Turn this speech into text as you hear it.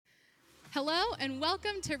Hello and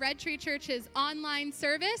welcome to Red Tree Church's online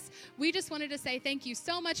service. We just wanted to say thank you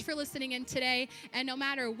so much for listening in today. And no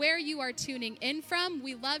matter where you are tuning in from,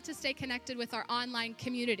 we love to stay connected with our online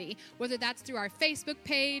community, whether that's through our Facebook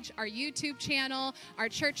page, our YouTube channel, our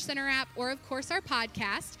Church Center app, or of course our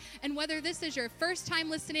podcast. And whether this is your first time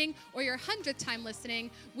listening or your 100th time listening,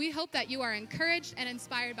 we hope that you are encouraged and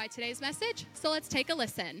inspired by today's message. So let's take a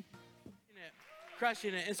listen.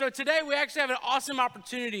 Crushing it. And so today we actually have an awesome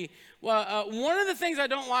opportunity. One of the things I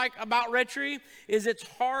don't like about Red Tree is it's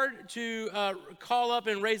hard to call up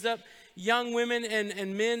and raise up young women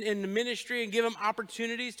and men in the ministry and give them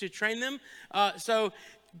opportunities to train them. So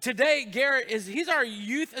today Garrett he's our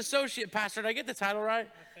youth associate pastor. Did I get the title right?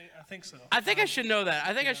 I think so. I think I should know that.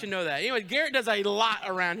 I should know that. Anyway, Garrett does a lot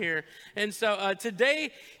around here. And so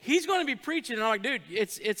today he's going to be preaching. And I'm like, dude,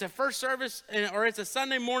 it's a first service or it's a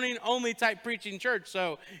Sunday morning only type preaching church.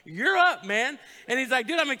 So you're up, man. And he's like,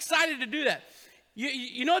 dude, I'm excited to do that.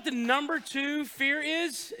 You know what the number 2 fear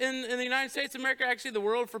is in the United States of America, actually the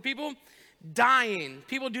world, for people? Dying.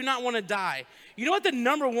 People do not want to die. You know what the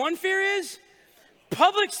number 1 fear is?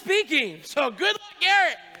 Public speaking. So good luck,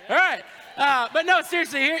 Garrett. All right. But no,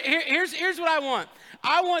 seriously, here's what I want.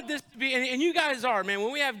 I want this to be, and you guys are, man,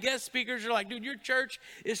 when we have guest speakers, you're like, dude, your church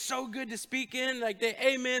is so good to speak in. Like,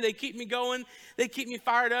 amen, they keep me going. They keep me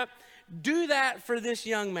fired up. Do that for this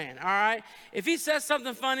young man, all right? If he says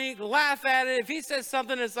something funny, laugh at it. If he says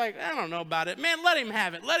something that's like, I don't know about it, man, let him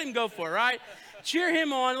have it. Let him go for it, right? Cheer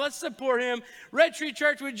him on. Let's support him. Red Tree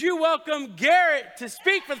Church, would you welcome Garrett to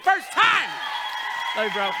speak for the first time? Love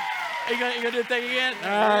you, bro. Are you gonna do the thing again? All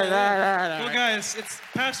right. Well, guys, it's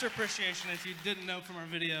Pastor Appreciation, if you didn't know from our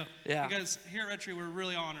video. Yeah. You guys, here at Red Tree, we're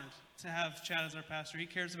really honored to have Chad as our pastor. He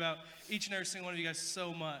cares about each and every single one of you guys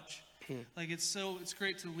so much. Like, it's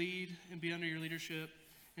great to lead and be under your leadership.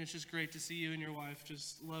 And it's just great to see you and your wife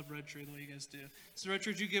just love Red Tree the way you guys do. So, Red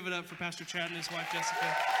Tree, would you give it up for Pastor Chad and his wife,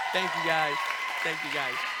 Jessica? Thank you, guys. Thank you,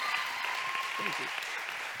 guys. Thank you.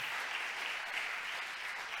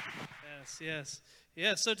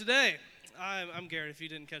 Yes. So today, I'm Garrett, if you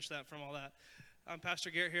didn't catch that from all that. I'm Pastor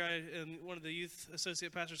Garrett here. I am one of the youth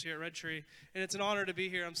associate pastors here at Red Tree. And it's an honor to be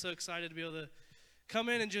here. I'm so excited to be able to come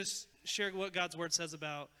in and just share what God's Word says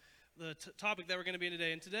about the topic that we're going to be in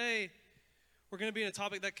today. And today, we're going to be in a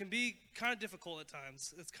topic that can be kind of difficult at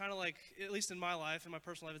times. It's kind of like, at least in my life, in my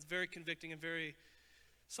personal life, it's very convicting and very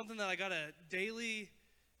something that I got to daily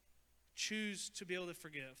choose to be able to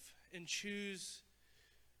forgive and choose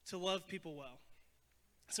to love people well.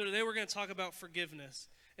 So today we're going to talk about forgiveness.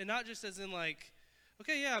 And not just as in like,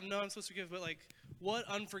 okay, yeah, I'm supposed to forgive, but like what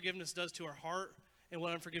unforgiveness does to our heart and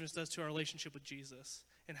what unforgiveness does to our relationship with Jesus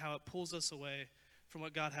and how it pulls us away from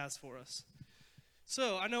what God has for us.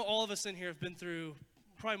 So I know all of us in here have been through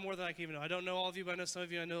probably more than I can even know. I don't know all of you, but I know some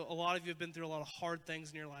of you. I know a lot of you have been through a lot of hard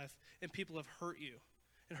things in your life, and people have hurt you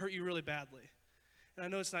and hurt you really badly. And I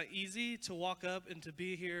know it's not easy to walk up and to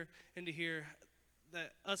be here and to hear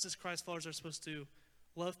that us as Christ followers are supposed to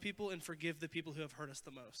love people and forgive the people who have hurt us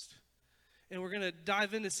the most. And we're going to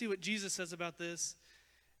dive in to see what Jesus says about this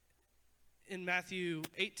in Matthew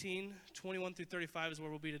 18, 21 through 35 is where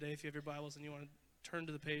we'll be today if you have your Bibles and you want to turn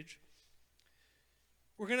to the page.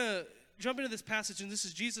 We're going to jump into this passage, and this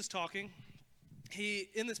is Jesus talking.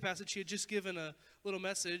 In this passage, he had just given a little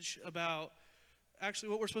message about actually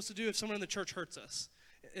what we're supposed to do if someone in the church hurts us.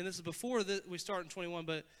 And this is before we start in 21,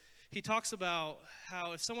 but he talks about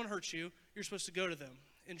how if someone hurts you, you're supposed to go to them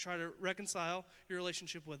and try to reconcile your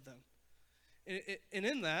relationship with them. And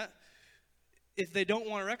in that, if they don't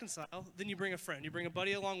want to reconcile, then you bring a friend. You bring a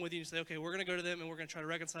buddy along with you and you say, okay, we're going to go to them and we're going to try to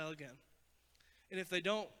reconcile again. And if they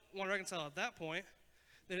don't want to reconcile at that point,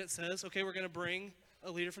 then it says, okay, we're going to bring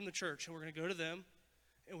a leader from the church and we're going to go to them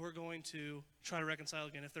and we're going to try to reconcile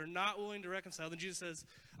again. If they're not willing to reconcile, then Jesus says,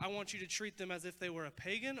 I want you to treat them as if they were a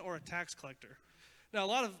pagan or a tax collector. Now, a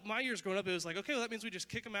lot of my years growing up, it was like, okay, well, that means we just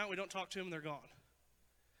kick them out, we don't talk to them, and they're gone.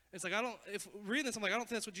 It's like, if reading this, I'm like, I don't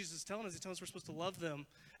think that's what Jesus is telling us. He's telling us we're supposed to love them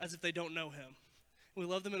as if they don't know him. We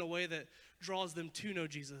love them in a way that draws them to know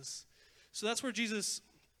Jesus. So that's where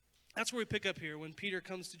we pick up here when Peter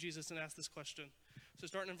comes to Jesus and asks this question. So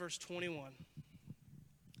starting in verse 21.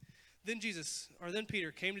 Then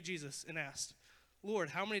Peter came to Jesus and asked,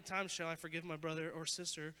 Lord, how many times shall I forgive my brother or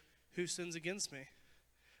sister who sins against me?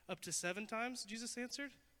 Up to 7 times, Jesus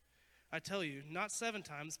answered. I tell you, not 7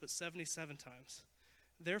 times, but 77 times.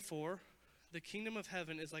 Therefore, the kingdom of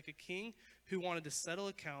heaven is like a king who wanted to settle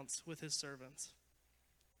accounts with his servants.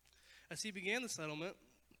 As he began the settlement,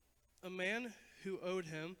 a man who owed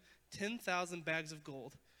him 10,000 bags of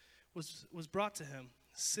gold was brought to him.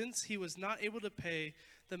 Since he was not able to pay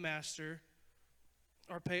the master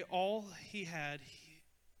or pay all he had.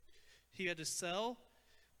 He had to sell.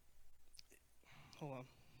 Hold on.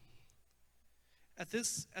 At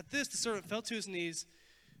this, the servant fell to his knees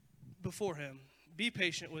before him. Be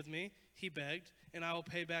patient with me, he begged, and I will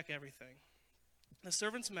pay back everything. The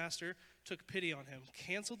servant's master took pity on him,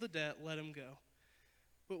 canceled the debt, let him go.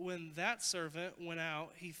 But when that servant went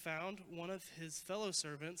out, he found one of his fellow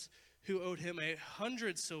servants who owed him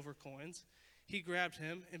 100 silver coins. He grabbed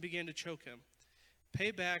him and began to choke him.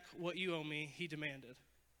 Pay back what you owe me, he demanded.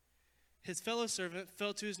 His fellow servant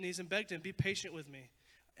fell to his knees and begged him, be patient with me,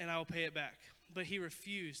 and I will pay it back. But he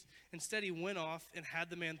refused. Instead, he went off and had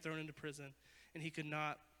the man thrown into prison, and he could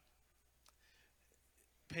not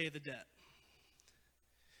pay the debt.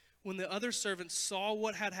 When the other servants saw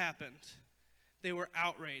what had happened, they were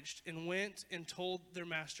outraged and went and told their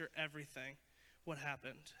master everything, what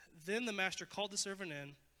happened. Then the master called the servant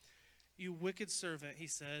in. You wicked servant, he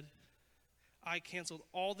said, I canceled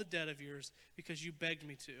all the debt of yours because you begged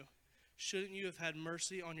me to. Shouldn't you have had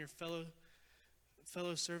mercy on your fellow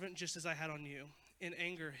servant just as I had on you? In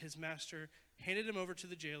anger, his master handed him over to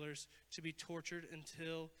the jailers to be tortured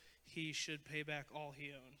until he should pay back all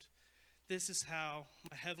he owned. This is how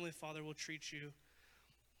my heavenly Father will treat you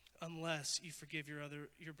unless you forgive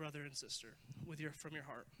your brother and sister from your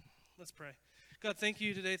heart. Let's pray. God, thank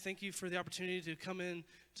you today. Thank you for the opportunity to come in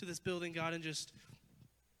to this building, God, and just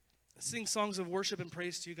sing songs of worship and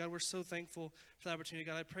praise to you. God, we're so thankful for the opportunity.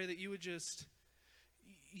 God, I pray that you would just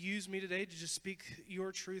use me today to just speak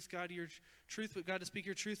your truth, God, your truth, but God, to speak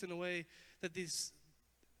your truth in a way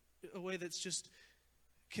that's just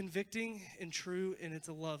convicting and true, and it's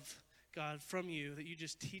a love, God, from you, that you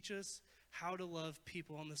just teach us how to love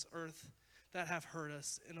people on this earth that have hurt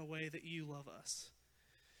us in a way that you love us.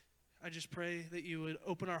 I just pray that you would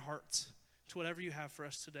open our hearts to whatever you have for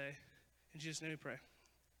us today. In Jesus' name we pray.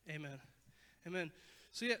 Amen. Amen.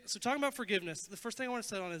 So talking about forgiveness, the first thing I want to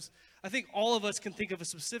set on is I think all of us can think of a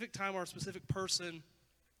specific time or a specific person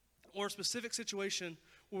or a specific situation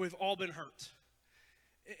where we've all been hurt.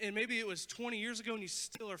 And maybe it was 20 years ago and you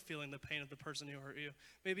still are feeling the pain of the person who hurt you.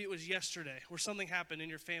 Maybe it was yesterday where something happened in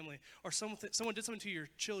your family or someone did something to your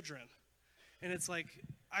children. And it's like,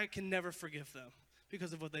 I can never forgive them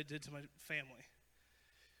because of what they did to my family.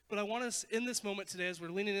 But I want us in this moment today, as we're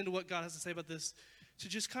leaning into what God has to say about this, to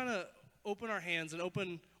just kind of open our hands and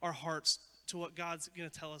open our hearts to what God's going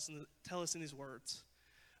to tell us in these words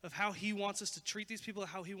of how he wants us to treat these people,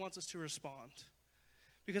 how he wants us to respond.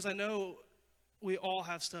 Because I know we all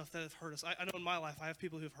have stuff that have hurt us. I know in my life I have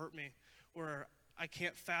people who have hurt me where I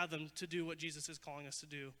can't fathom to do what Jesus is calling us to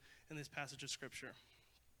do in this passage of Scripture.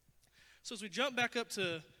 So as we jump back up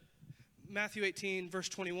to Matthew 18, verse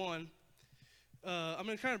 21, I'm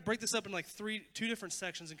going to kind of break this up in like two different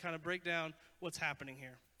sections and kind of break down what's happening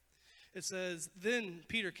here. It says, then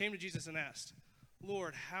Peter came to Jesus and asked,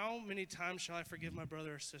 Lord, how many times shall I forgive my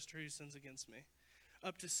brother or sister who sins against me?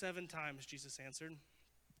 Up to 7 times, Jesus answered.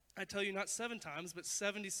 I tell you, not 7 times, but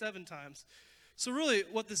 77 times. So really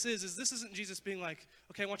what this is this isn't Jesus being like,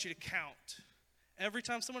 okay, I want you to count. Every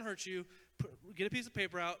time someone hurts you, get a piece of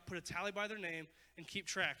paper out, put a tally by their name, and keep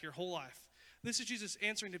track your whole life. This is Jesus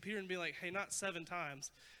answering to Peter and being like, hey, not 7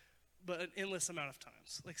 times, but an endless amount of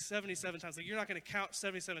times. Like 77 times. Like you're not going to count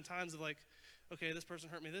 77 times of like, okay, this person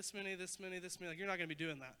hurt me this many. Like you're not going to be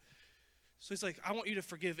doing that. So he's like, I want you to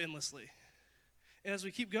forgive endlessly. And as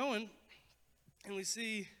we keep going, and we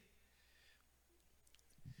see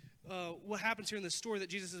what happens here in this story that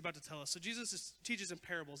Jesus is about to tell us. So Jesus teaches in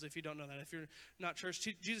parables, if you don't know that. If you're not church,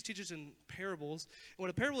 Jesus teaches in parables. And what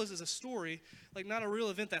a parable is a story, like not a real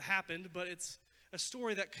event that happened, but it's a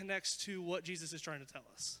story that connects to what Jesus is trying to tell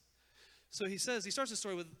us. So he starts the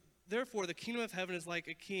story with, therefore the kingdom of heaven is like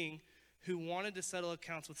a king who wanted to settle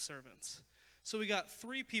accounts with servants. So we got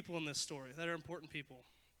 3 people in this story that are important people.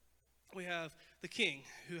 We have the king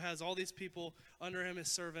who has all these people under him as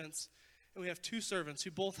servants. And we have 2 servants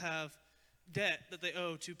who both have debt that they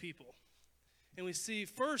owe 2 people. And we see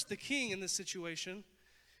first the king in this situation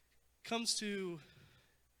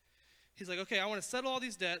he's like, okay, I want to settle all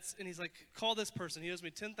these debts. And he's like, call this person. He owes me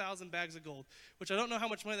 10,000 bags of gold, which I don't know how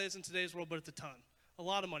much money that is in today's world, but it's a ton. A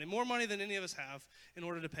lot of money. More money than any of us have in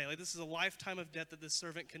order to pay. Like this is a lifetime of debt that this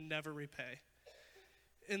servant can never repay.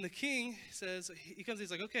 And the king says,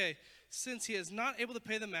 he's like, okay, since he is not able to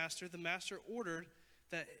pay the master ordered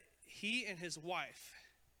that he and his wife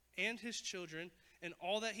and his children and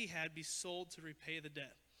all that he had be sold to repay the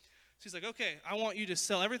debt. So he's like, okay, I want you to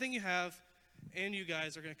sell everything you have, and you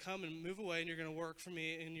guys are going to come and move away, and you're going to work for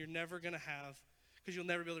me, and you're never going to have, because you'll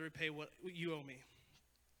never be able to repay what you owe me.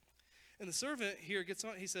 And the servant here gets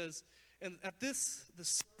on, he says, And at this, the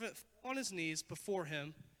servant fell on his knees before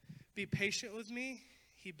him. Be patient with me,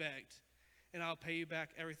 he begged, and I'll pay you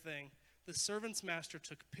back everything. The servant's master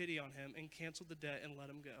took pity on him and canceled the debt and let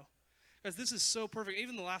him go. Guys, this is so perfect.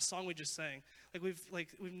 Even the last song we just sang, we've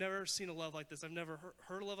never seen a love like this. I've never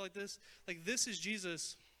heard a love like this. Like, this is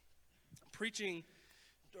Jesus preaching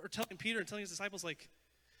or telling Peter and telling his disciples, like,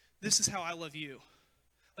 this is how I love you.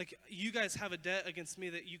 Like, you guys have a debt against me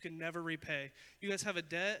that you can never repay. You guys have a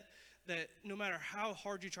debt that no matter how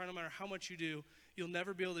hard you try, no matter how much you do, you'll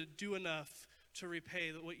never be able to do enough to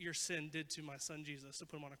repay what your sin did to my son Jesus, to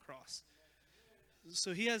put him on a cross.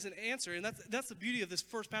 So he has an answer, and that's the beauty of this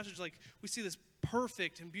first passage. Like, we see this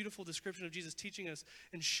perfect and beautiful description of Jesus teaching us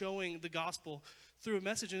and showing the gospel through a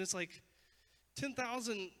message, and it's like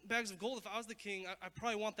 10,000 bags of gold. If I was the king, I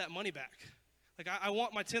probably want that money back. Like, I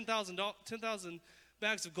want my 10,000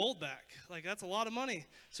 bags of gold back. Like, that's a lot of money.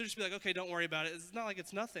 So just be like, okay, don't worry about it. It's not like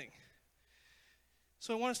it's nothing.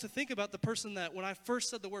 So I want us to think about the person that, when I first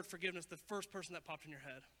said the word forgiveness, the first person that popped in your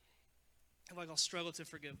head. And like, I'll struggle to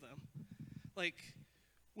forgive them. Like,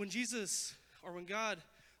 when Jesus, or when God,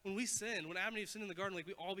 when we sinned, when Adam and Eve sinned in the garden, like,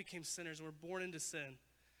 we all became sinners and we're born into sin.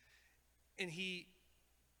 And he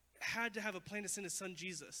had to have a plan to send his son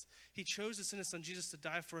Jesus. He chose to send his son Jesus to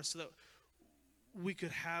die for us so that we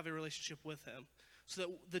could have a relationship with him, so that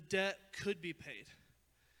the debt could be paid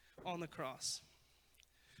on the cross.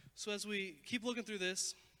 So as we keep looking through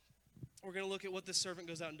this, we're going to look at what this servant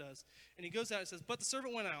goes out and does. And he goes out and says, but the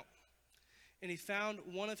servant went out, and he found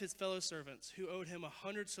one of his fellow servants who owed him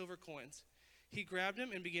 100 silver coins. He grabbed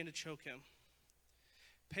him and began to choke him.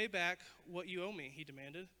 Pay back what you owe me, he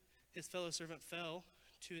demanded. His fellow servant fell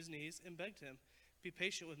to his knees and begged him, be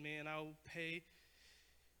patient with me and I will pay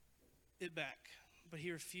it back. But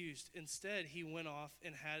he refused. Instead, he went off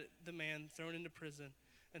and had the man thrown into prison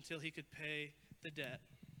until he could pay the debt.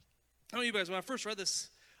 I don't know you guys, when I first read this,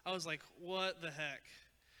 I was like, what the heck?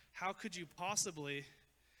 How could you possibly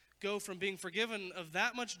go from being forgiven of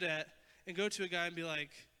that much debt and go to a guy and be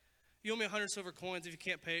like, you owe me 100 silver coins. If you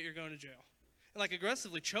can't pay it, you're going to jail. And like,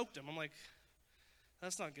 aggressively choked him. I'm like,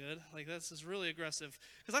 that's not good. Like, this is really aggressive.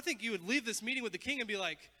 Because I think you would leave this meeting with the king and be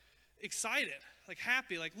like excited, like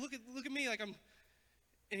happy, like look at me, like I'm.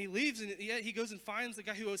 And he leaves, and yet he goes and finds the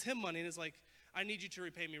guy who owes him money and is like, I need you to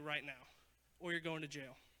repay me right now, or you're going to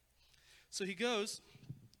jail. So he goes,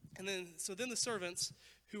 and then the servants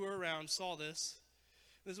who were around saw this.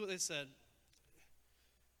 This is what they said.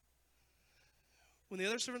 When the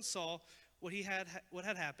other servants saw what had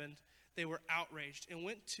happened, they were outraged and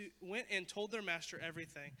went and told their master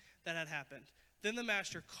everything that had happened. Then the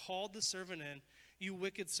master called the servant in. You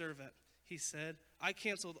wicked servant, he said, I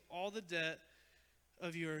canceled all the debt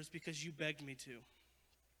of yours because you begged me to.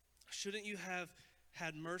 Shouldn't you have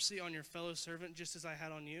had mercy on your fellow servant just as I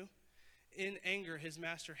had on you? In anger, his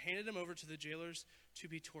master handed him over to the jailers to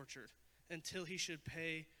be tortured until he should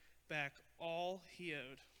pay back all he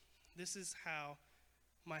owed. This is how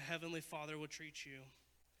my heavenly Father will treat you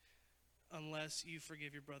unless you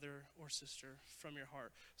forgive your brother or sister from your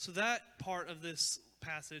heart. So that part of this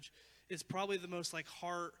passage is probably the most like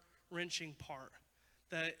heart-wrenching part.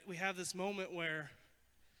 That we have this moment where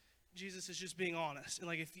Jesus is just being honest. And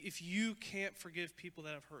like, if you can't forgive people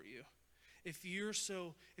that have hurt you, if you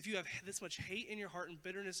have this much hate in your heart and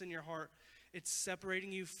bitterness in your heart, it's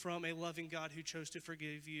separating you from a loving God who chose to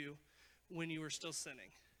forgive you when you were still sinning.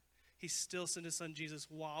 He still sent his son Jesus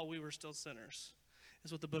while we were still sinners,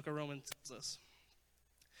 is what the book of Romans tells us.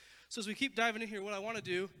 So as we keep diving in here, what I want to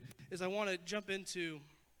do is I want to jump into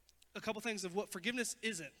a couple things of what forgiveness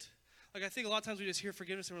isn't. Like, I think a lot of times we just hear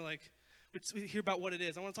forgiveness and we're like, we hear about what it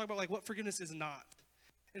is. I want to talk about like what forgiveness is not.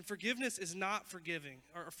 And forgiveness is not forgiving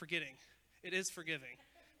or forgetting. It is forgiving,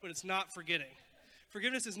 but it's not forgetting.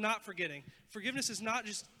 Forgiveness is not forgetting. Forgiveness is not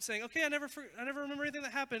just saying, okay, I never remember anything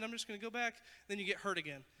that happened. I'm just going to go back. Then you get hurt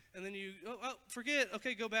again. And then you, forget.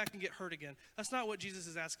 Okay, go back and get hurt again. That's not what Jesus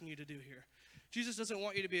is asking you to do here. Jesus doesn't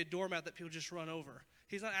want you to be a doormat that people just run over.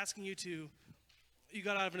 He's not asking you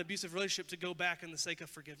got out of an abusive relationship to go back in the sake of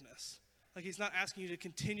forgiveness. Like, he's not asking you to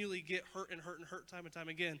continually get hurt time and time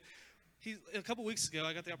again. A couple weeks ago,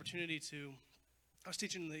 I got the opportunity I was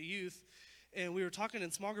teaching the youth, and we were talking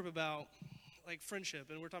in small group about like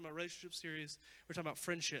friendship, and we're talking about relationship series. We're talking about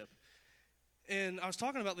friendship. And I was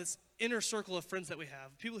talking about this inner circle of friends that we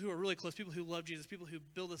have, people who are really close, people who love Jesus, people who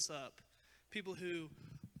build us up, people who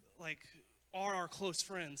like are our close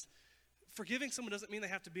friends. Forgiving someone doesn't mean they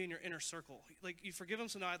have to be in your inner circle. Like, you forgive them,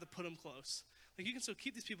 so now I have to put them close. Like, you can still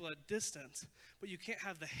keep these people at distance, but you can't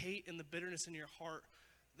have the hate and the bitterness in your heart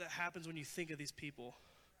that happens when you think of these people.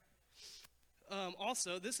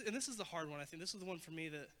 Also, this is the hard one, I think. This is the one for me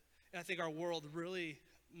that and I think our world really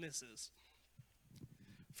misses.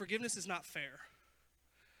 Forgiveness is not fair.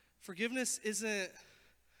 Forgiveness isn't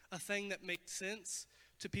a thing that makes sense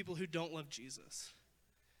to people who don't love Jesus.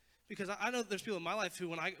 Because I know there's people in my life who,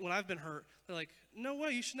 when I've been hurt, they're like, no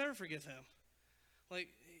way, you should never forgive him. Like,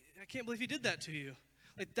 I can't believe he did that to you.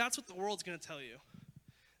 Like, that's what the world's going to tell you.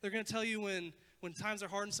 They're going to tell you when times are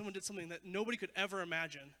hard and someone did something that nobody could ever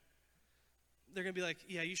imagine, they're going to be like,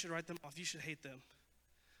 yeah, you should write them off. You should hate them.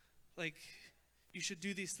 Like, you should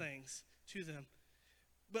do these things to them.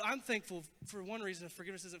 But I'm thankful for one reason if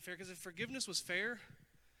forgiveness isn't fair, because if forgiveness was fair,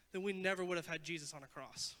 then we never would have had Jesus on a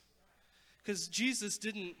cross. Because Jesus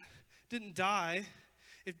didn't die.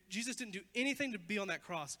 If Jesus didn't do anything to be on that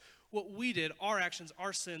cross, what we did, our actions,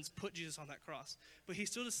 our sins, put Jesus on that cross. But he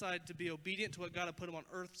still decided to be obedient to what God had put him on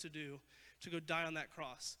earth to do, to go die on that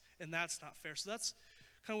cross. And that's not fair. So that's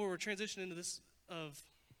kind of where we're transitioning into this of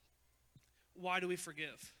why do we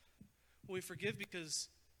forgive? Well, we forgive because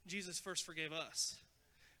Jesus first forgave us.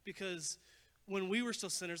 Because when we were still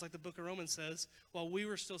sinners, like the book of Romans says, while we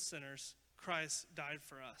were still sinners, Christ died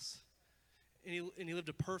for us. And he lived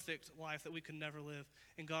a perfect life that we could never live,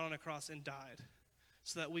 and got on a cross and died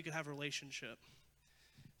so that we could have a relationship.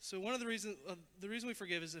 So one of the reason we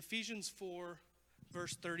forgive is Ephesians 4,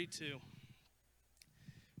 verse 32.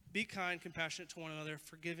 Be kind, compassionate to one another,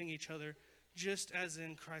 forgiving each other, just as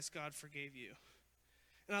in Christ God forgave you.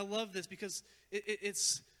 And I love this because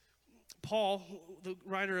it's Paul, the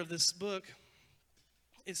writer of this book,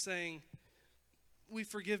 is saying we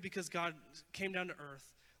forgive because God came down to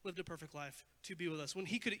earth, lived a perfect life to be with us. When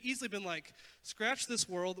he could have easily been like, scratch this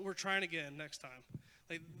world, we're trying again next time.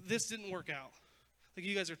 Like, this didn't work out. Like,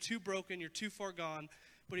 you guys are too broken, you're too far gone.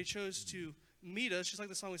 But he chose to meet us, just like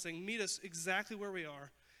the song we sang, meet us exactly where we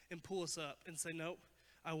are and pull us up and say, nope,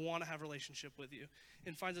 I want to have a relationship with you.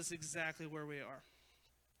 And finds us exactly where we are.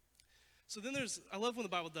 So then I love when the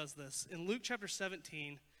Bible does this. In Luke chapter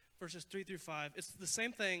 17, verses 3 through 5, it's the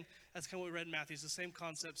same thing as kind of what we read in Matthew. It's the same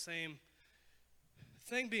concept, same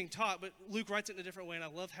thing being taught, but Luke writes it in a different way, and I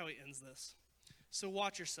love how he ends this. So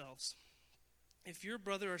watch yourselves. If your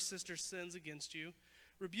brother or sister sins against you,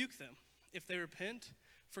 rebuke them. If they repent,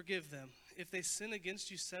 forgive them. If they sin against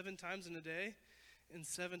you 7 times in a day, and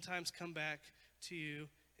 7 times come back to you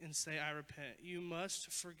and say, I repent, you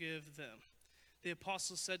must forgive them. The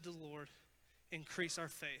apostles said to the Lord, increase our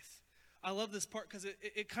faith. I love this part because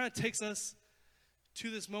it kind of takes us to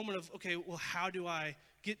this moment of, okay, well, how do I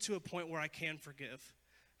get to a point where I can forgive?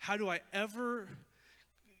 How do I ever,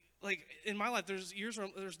 like, in my life, there's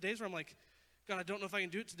days where I'm like, God, I don't know if I can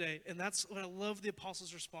do it today. And that's what I love the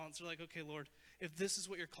apostles' response. They're like, okay, Lord, if this is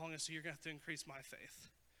what you're calling us to, you're going to have to increase my faith.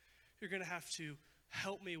 You're going to have to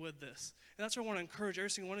help me with this. And that's what I want to encourage every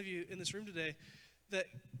single one of you in this room today, that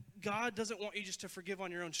God doesn't want you just to forgive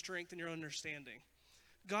on your own strength and your own understanding.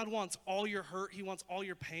 God wants all your hurt. He wants all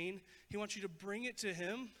your pain. He wants you to bring it to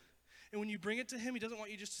him. And when you bring it to him, he doesn't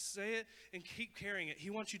want you just to say it and keep carrying it.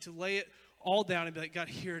 He wants you to lay it all down and be like, God,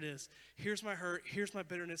 here it is. Here's my hurt. Here's my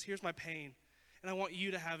bitterness. Here's my pain. And I want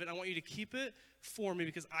you to have it. I want you to keep it for me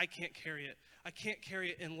because I can't carry it. I can't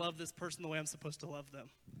carry it and love this person the way I'm supposed to love them.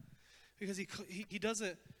 Because he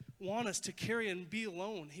doesn't want us to carry and be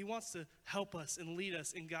alone. He wants to help us and lead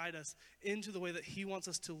us and guide us into the way that he wants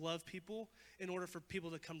us to love people in order for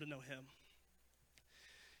people to come to know him.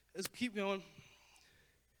 As we keep going,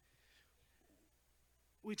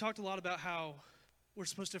 we talked a lot about how we're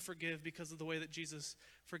supposed to forgive because of the way that Jesus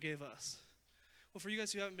forgave us. Well, for you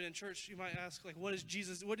guys who haven't been in church, you might ask, like, what did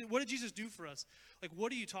Jesus do for us? Like,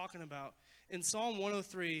 what are you talking about? In Psalm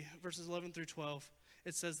 103, verses 11 through 12,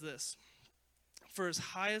 it says this: for as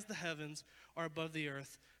high as the heavens are above the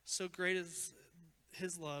earth, so great is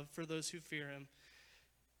his love for those who fear him.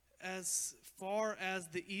 As far as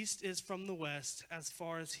the east is from the west, as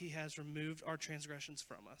far as he has removed our transgressions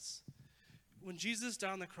from us. When Jesus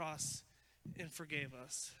died on the cross and forgave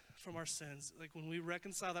us from our sins, like when we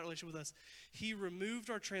reconcile that relationship with us, he removed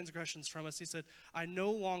our transgressions from us. He said, I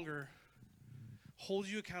no longer hold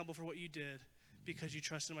you accountable for what you did because you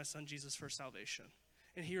trusted my son Jesus for salvation.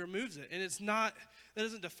 And he removes it. And it's not, that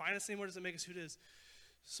doesn't define us anymore, doesn't make us who it is.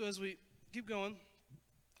 So as we keep going,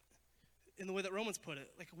 in the way that Romans put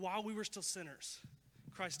it, like while we were still sinners,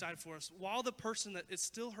 Christ died for us. While the person that is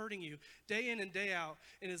still hurting you day in and day out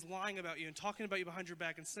and is lying about you and talking about you behind your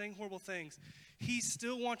back and saying horrible things, he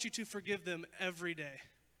still wants you to forgive them every day.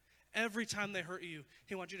 Every time they hurt you,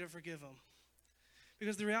 he wants you to forgive them.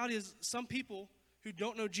 Because the reality is some people who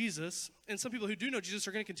don't know Jesus and some people who do know Jesus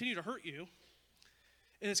are going to continue to hurt you.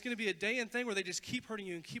 And it's going to be a day and thing where they just keep hurting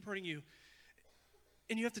you and keep hurting you.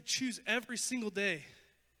 And you have to choose every single day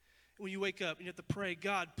when you wake up and you have to pray,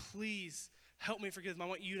 God, please help me forgive them. I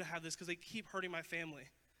want you to have this because they keep hurting my family.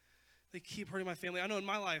 They keep hurting my family. I know in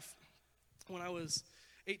my life, when I was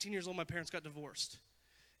 18 years old, my parents got divorced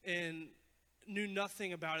and knew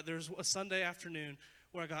nothing about it. There was a Sunday afternoon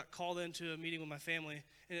where I got called into a meeting with my family,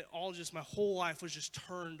 and it all just, my whole life was just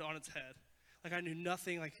turned on its head. Like I knew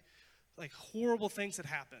nothing, like horrible things had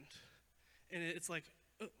happened. And it's like,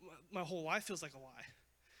 my whole life feels like a lie.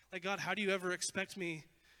 Like, God, how do you ever expect me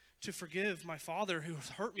to forgive my father who has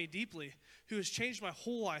hurt me deeply, who has changed my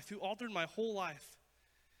whole life, who altered my whole life?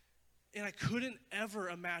 And I couldn't ever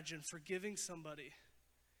imagine forgiving somebody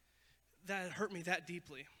that had hurt me that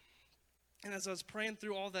deeply. And as I was praying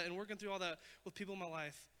through all that and working through all that with people in my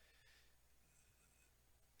life,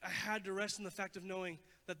 I had to rest in the fact of knowing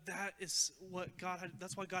that that is what God had,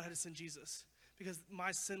 that's why God had to send Jesus, because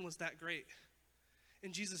my sin was that great.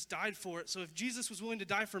 And Jesus died for it. So if Jesus was willing to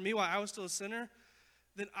die for me while I was still a sinner,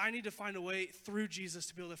 then I need to find a way through Jesus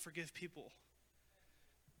to be able to forgive people.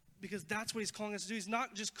 Because that's what he's calling us to do. He's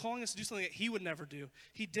not just calling us to do something that he would never do.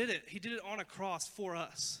 He did it. He did it on a cross for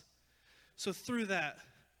us. So through that,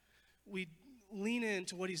 we lean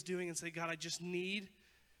into what he's doing and say, God, I just need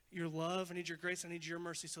your love. I need your grace. I need your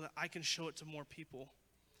mercy so that I can show it to more people.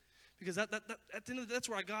 Because that at the end of the day, that's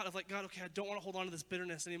where I got of like, God, okay, I don't want to hold on to this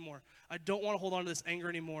bitterness anymore. I don't want to hold on to this anger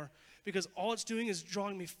anymore. Because all it's doing is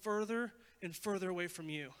drawing me further and further away from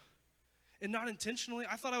you. And not intentionally,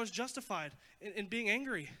 I thought I was justified in being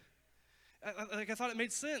angry. I thought it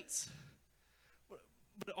made sense.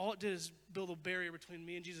 But all it did is build a barrier between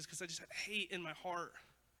me and Jesus because I just had hate in my heart.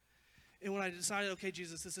 And when I decided, okay,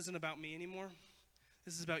 Jesus, this isn't about me anymore.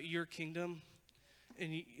 This is about your kingdom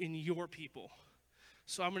and your people.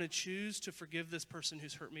 So I'm going to choose to forgive this person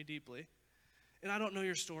who's hurt me deeply. And I don't know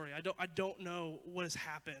your story. I don't know what has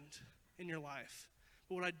happened in your life.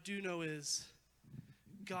 But what I do know is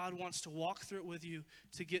God wants to walk through it with you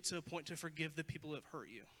to get to a point to forgive the people that have hurt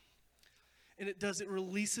you. And it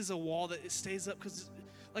releases a wall that it stays up because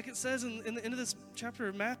like it says in the end of this chapter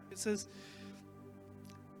of Matthew, it says,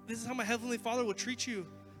 this is how my heavenly Father will treat you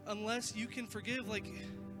unless you can forgive. Like,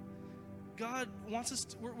 God wants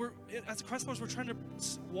us, we're as Christ followers, we're trying to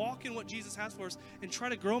walk in what Jesus has for us and try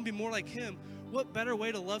to grow and be more like him. What better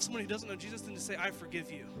way to love someone who doesn't know Jesus than to say, I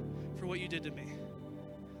forgive you for what you did to me?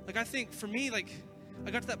 Like, I think for me, like,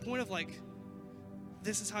 I got to that point of like,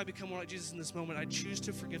 this is how I become more like Jesus in this moment. I choose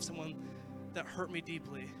to forgive someone that hurt me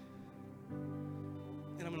deeply.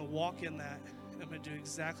 And I'm going to walk in that, and I'm going to do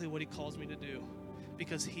exactly what he calls me to do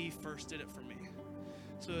because he first did it for me.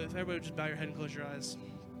 So if everybody would just bow your head and close your eyes.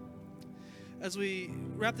 As we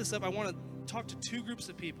wrap this up, I want to talk to two groups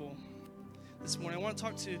of people this morning. I want to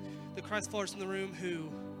talk to the Christ followers in the room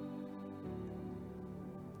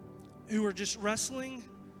who are just wrestling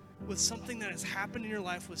with something that has happened in your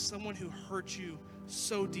life with someone who hurt you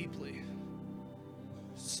so deeply.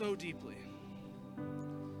 So deeply.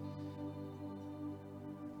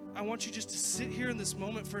 I want you just to sit here in this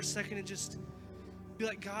moment for a second and just be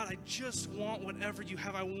like, God, I just want whatever you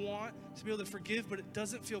have. I want to be able to forgive, but it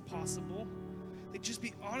doesn't feel possible. Like, just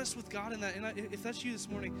be honest with God in that. And if that's you this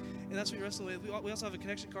morning, and that's what you're wrestling with, we also have a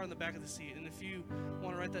connection card in the back of the seat. And if you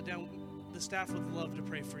want to write that down, the staff would love to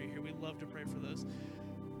pray for you here. We'd love to pray for those.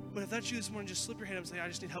 But if that's you this morning, just slip your hand up and say, I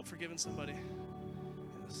just need help forgiving somebody.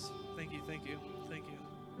 Yes. Thank you, thank you, thank you,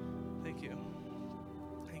 thank you,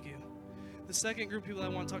 thank you. The second group of people I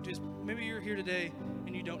want to talk to is maybe you're here today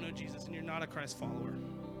and you don't know Jesus and you're not a Christ follower.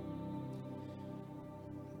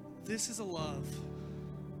 This is a love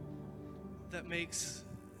that is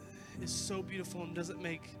so beautiful and doesn't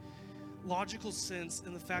make logical sense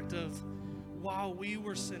in the fact of while we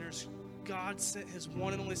were sinners, God sent his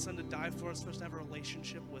one and only son to die for us to have a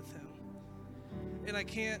relationship with him. And I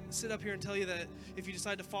can't sit up here and tell you that if you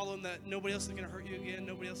decide to follow him that nobody else is going to hurt you again,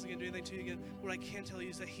 nobody else is going to do anything to you again. What I can tell you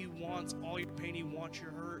is that he wants all your pain, he wants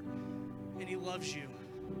your hurt, and he loves you.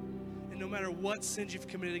 And no matter what sins you've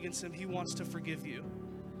committed against him, he wants to forgive you.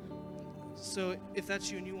 So if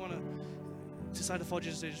that's you and you want to decide to follow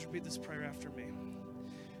Jesus today, just repeat this prayer after me.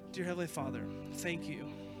 Dear Heavenly Father, thank you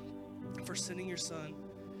for sending your son,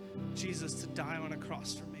 Jesus, to die on a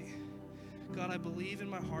cross for me. God, I believe in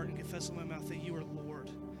my heart and confess with my mouth that you are Lord.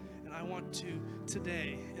 And I want to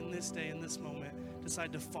today, in this day, in this moment,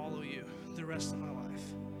 decide to follow you the rest of my life.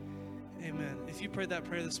 Amen. If you prayed that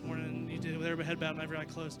prayer this morning and you did it with every head bowed and every eye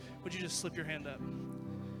closed, would you just slip your hand up?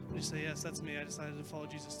 And just say, yes, that's me. I decided to follow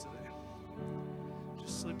Jesus today.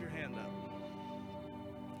 Just slip your hand up.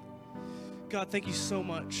 God, thank you so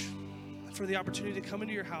much for the opportunity to come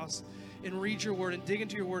into your house and read your word and dig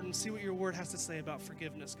into your word and see what your word has to say about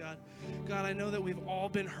forgiveness, God. God, I know that we've all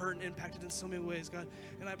been hurt and impacted in so many ways, God.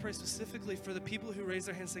 And I pray specifically for the people who raise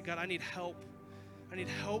their hands and say, God, I need help. I need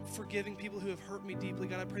help forgiving people who have hurt me deeply.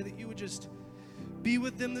 God, I pray that you would just be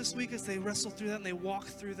with them this week as they wrestle through that and they walk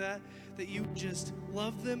through that you just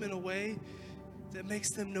love them in a way that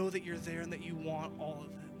makes them know that you're there and that you want all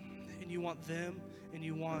of it. And you want them and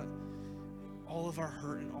you want all of our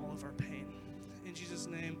hurt and all of our pain. In Jesus'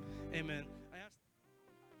 name, amen.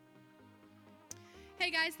 Hey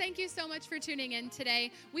guys, thank you so much for tuning in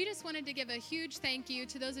today. We just wanted to give a huge thank you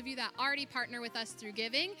to those of you that already partner with us through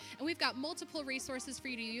giving. And we've got multiple resources for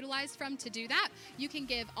you to utilize from to do that. You can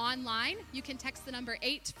give online, you can text the number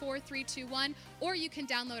 84321, or you can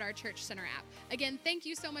download our Church Center app. Again, thank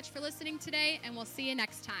you so much for listening today, and we'll see you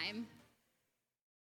next time.